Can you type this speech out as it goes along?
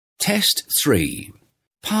Test 3.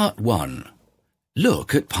 Part 1.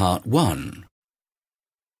 Look at Part 1.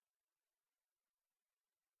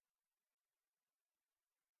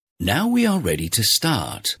 Now we are ready to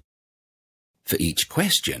start. For each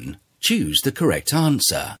question, choose the correct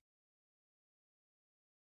answer.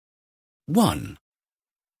 1.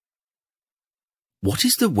 What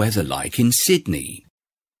is the weather like in Sydney?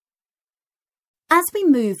 As we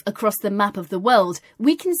move across the map of the world,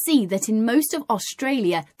 we can see that in most of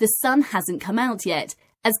Australia the sun hasn't come out yet,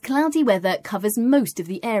 as cloudy weather covers most of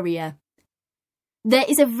the area. There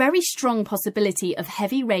is a very strong possibility of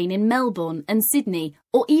heavy rain in Melbourne and Sydney,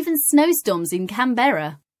 or even snowstorms in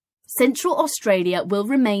Canberra. Central Australia will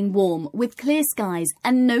remain warm with clear skies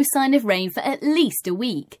and no sign of rain for at least a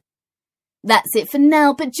week. That's it for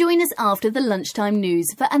now, but join us after the lunchtime news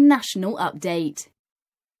for a national update.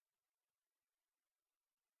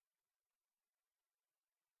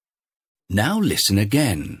 Now listen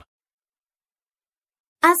again.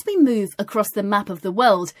 As we move across the map of the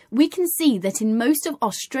world, we can see that in most of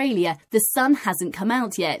Australia the sun hasn't come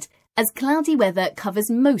out yet, as cloudy weather covers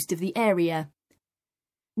most of the area.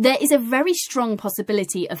 There is a very strong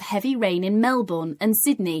possibility of heavy rain in Melbourne and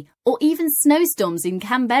Sydney, or even snowstorms in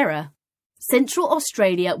Canberra. Central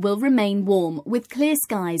Australia will remain warm with clear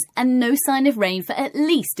skies and no sign of rain for at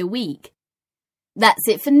least a week. That's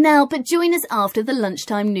it for now, but join us after the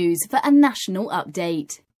lunchtime news for a national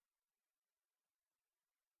update.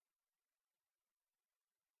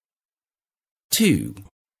 Two.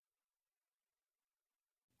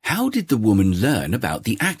 How did the woman learn about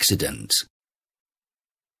the accident?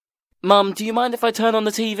 Mum, do you mind if I turn on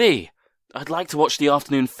the TV? I'd like to watch the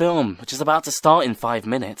afternoon film, which is about to start in 5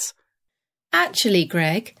 minutes. Actually,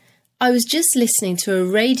 Greg, I was just listening to a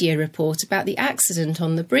radio report about the accident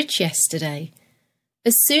on the bridge yesterday.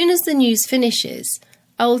 As soon as the news finishes,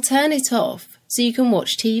 I will turn it off so you can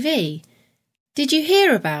watch TV. Did you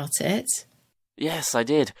hear about it? Yes, I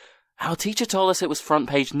did. Our teacher told us it was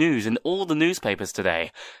front-page news in all the newspapers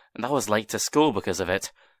today, and I was late to school because of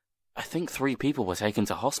it. I think 3 people were taken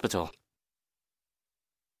to hospital.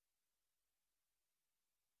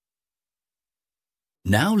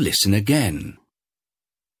 Now listen again.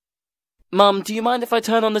 Mum, do you mind if I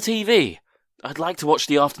turn on the TV? I'd like to watch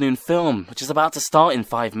the afternoon film, which is about to start in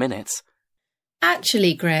 5 minutes.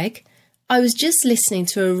 Actually, Greg, I was just listening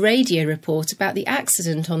to a radio report about the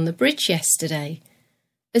accident on the bridge yesterday.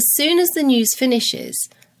 As soon as the news finishes,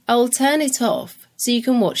 I will turn it off so you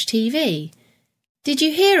can watch TV. Did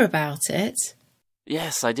you hear about it?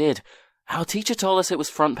 Yes, I did. Our teacher told us it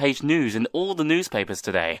was front-page news in all the newspapers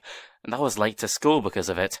today, and I was late to school because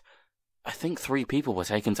of it. I think 3 people were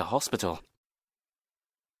taken to hospital.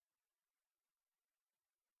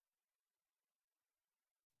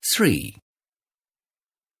 Three.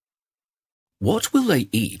 What will they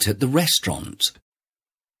eat at the restaurant?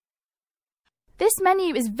 This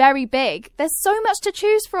menu is very big. There's so much to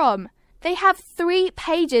choose from. They have 3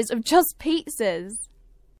 pages of just pizzas.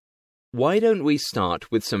 Why don't we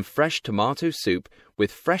start with some fresh tomato soup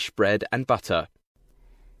with fresh bread and butter?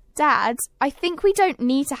 Dad, I think we don't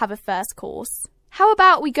need to have a first course. How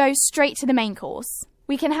about we go straight to the main course?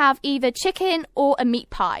 We can have either chicken or a meat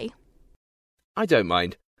pie. I don't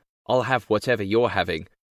mind. I'll have whatever you're having,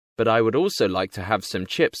 but I would also like to have some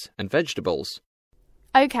chips and vegetables.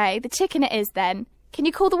 OK, the chicken it is then. Can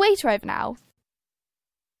you call the waiter over now?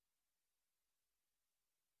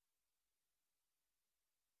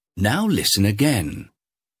 Now listen again.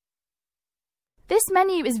 This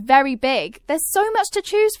menu is very big. There's so much to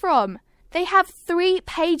choose from. They have 3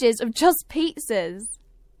 pages of just pizzas.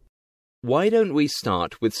 Why don't we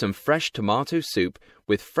start with some fresh tomato soup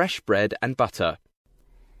with fresh bread and butter?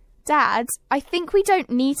 Dad, I think we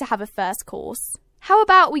don't need to have a first course. How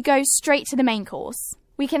about we go straight to the main course?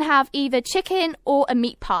 We can have either chicken or a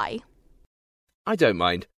meat pie. I don't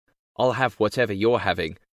mind. I'll have whatever you're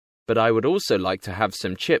having, but I would also like to have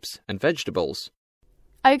some chips and vegetables.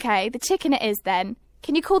 OK, the chicken it is then.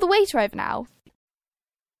 Can you call the waiter over now?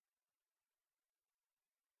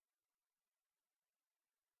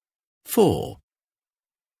 Four.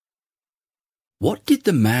 What did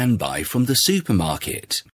the man buy from the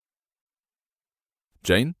supermarket?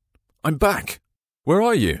 Jane, I'm back. Where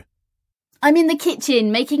are you? I'm in the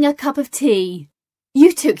kitchen making a cup of tea.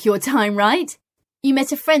 You took your time, right? You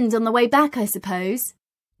met a friend on the way back, I suppose.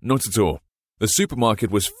 Not at all. The supermarket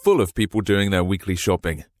was full of people doing their weekly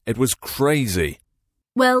shopping. It was crazy.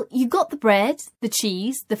 Well, you got the bread, the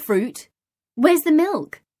cheese, the fruit. Where's the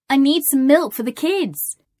milk? I need some milk for the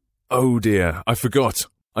kids. Oh dear, I forgot.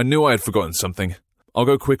 I knew I had forgotten something. I'll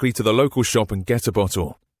go quickly to the local shop and get a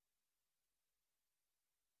bottle.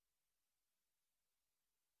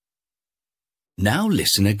 Now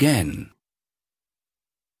listen again.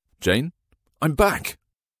 Jane, I'm back.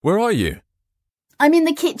 Where are you? I'm in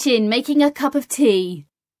the kitchen making a cup of tea.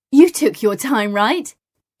 You took your time, right?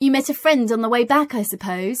 You met a friend on the way back, I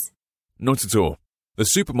suppose. Not at all. The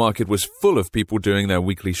supermarket was full of people doing their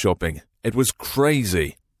weekly shopping. It was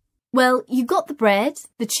crazy. Well, you got the bread,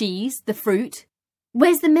 the cheese, the fruit.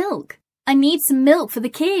 Where's the milk? I need some milk for the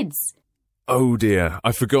kids. Oh dear,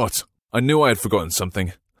 I forgot. I knew I had forgotten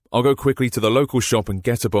something. I'll go quickly to the local shop and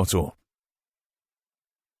get a bottle.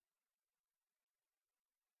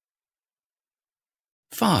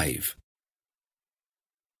 Five.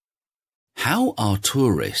 How are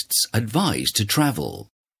tourists advised to travel?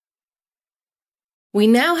 We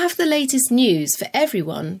now have the latest news for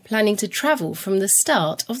everyone planning to travel from the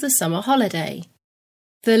start of the summer holiday.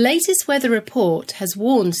 The latest weather report has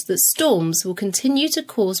warned that storms will continue to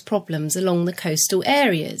cause problems along the coastal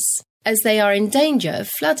areas, as they are in danger of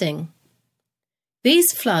flooding.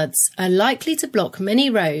 These floods are likely to block many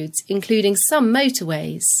roads, including some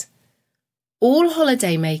motorways. All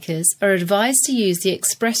holidaymakers are advised to use the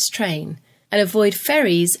express train and avoid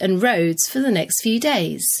ferries and roads for the next few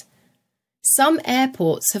days. Some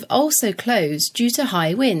airports have also closed due to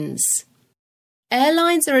high winds.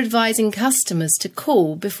 Airlines are advising customers to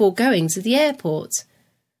call before going to the airport.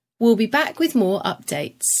 We'll be back with more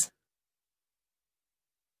updates.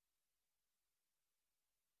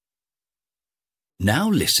 Now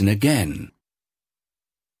listen again.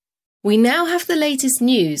 We now have the latest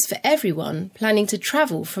news for everyone planning to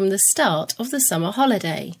travel from the start of the summer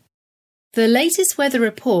holiday. The latest weather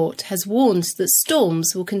report has warned that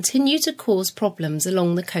storms will continue to cause problems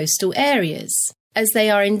along the coastal areas, as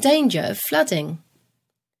they are in danger of flooding.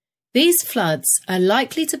 These floods are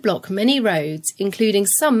likely to block many roads, including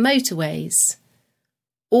some motorways.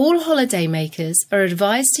 All holidaymakers are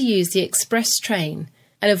advised to use the express train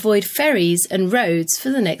and avoid ferries and roads for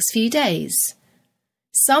the next few days.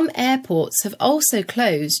 Some airports have also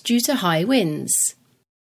closed due to high winds.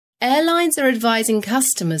 Airlines are advising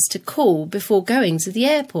customers to call before going to the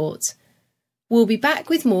airport. We'll be back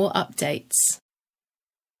with more updates.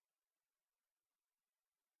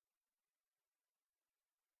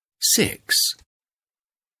 Six.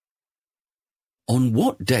 On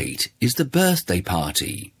what date is the birthday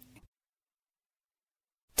party?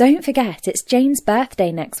 Don't forget it's Jane's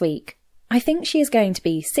birthday next week. I think she is going to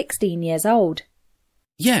be 16 years old.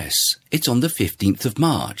 Yes, it's on the 15th of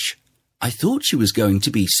March. I thought she was going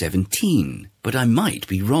to be 17, but I might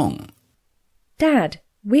be wrong. Dad,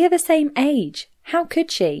 we're the same age. How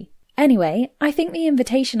could she? Anyway, I think the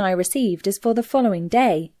invitation I received is for the following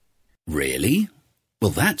day. Really?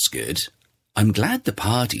 Well, that's good. I'm glad the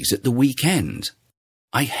party's at the weekend.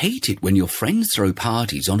 I hate it when your friends throw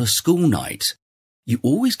parties on a school night. You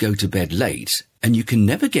always go to bed late and you can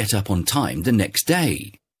never get up on time the next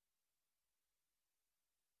day.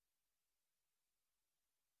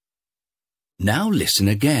 Now listen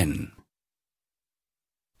again.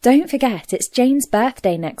 Don't forget it's Jane's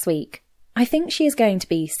birthday next week. I think she is going to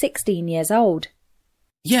be 16 years old.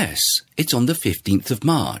 Yes, it's on the 15th of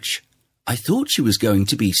March. I thought she was going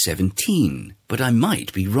to be 17, but I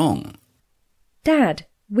might be wrong. Dad,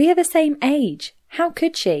 we're the same age. How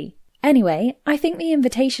could she? Anyway, I think the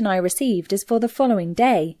invitation I received is for the following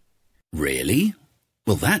day. Really?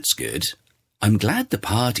 Well, that's good. I'm glad the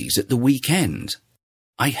party's at the weekend.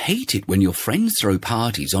 I hate it when your friends throw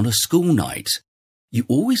parties on a school night. You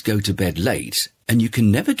always go to bed late and you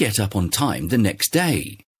can never get up on time the next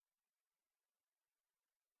day.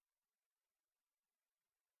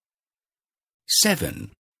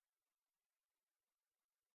 Seven.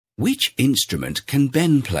 Which instrument can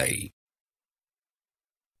Ben play?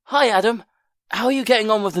 Hi, Adam. How are you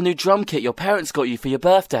getting on with the new drum kit your parents got you for your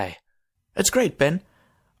birthday? It's great, Ben.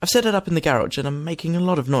 I've set it up in the garage and I'm making a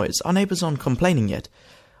lot of noise. Our neighbours aren't complaining yet.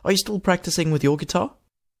 Are you still practicing with your guitar?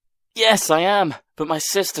 Yes, I am, but my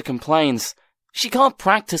sister complains. She can't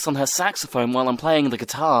practice on her saxophone while I'm playing the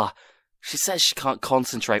guitar. She says she can't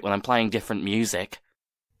concentrate when I'm playing different music.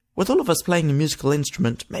 With all of us playing a musical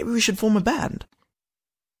instrument, maybe we should form a band.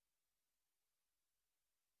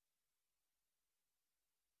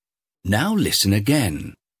 Now listen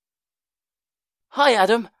again. Hi,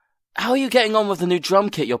 Adam. How are you getting on with the new drum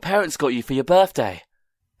kit your parents got you for your birthday?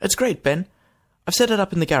 It's great, Ben. I've set it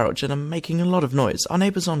up in the garage and I'm making a lot of noise. Our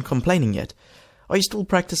neighbours aren't complaining yet. Are you still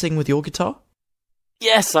practicing with your guitar?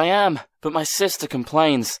 Yes, I am, but my sister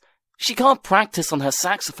complains. She can't practice on her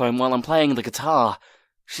saxophone while I'm playing the guitar.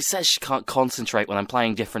 She says she can't concentrate when I'm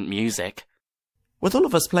playing different music. With all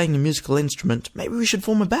of us playing a musical instrument, maybe we should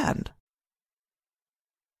form a band.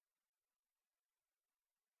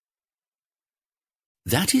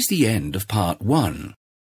 That is the end of part 1.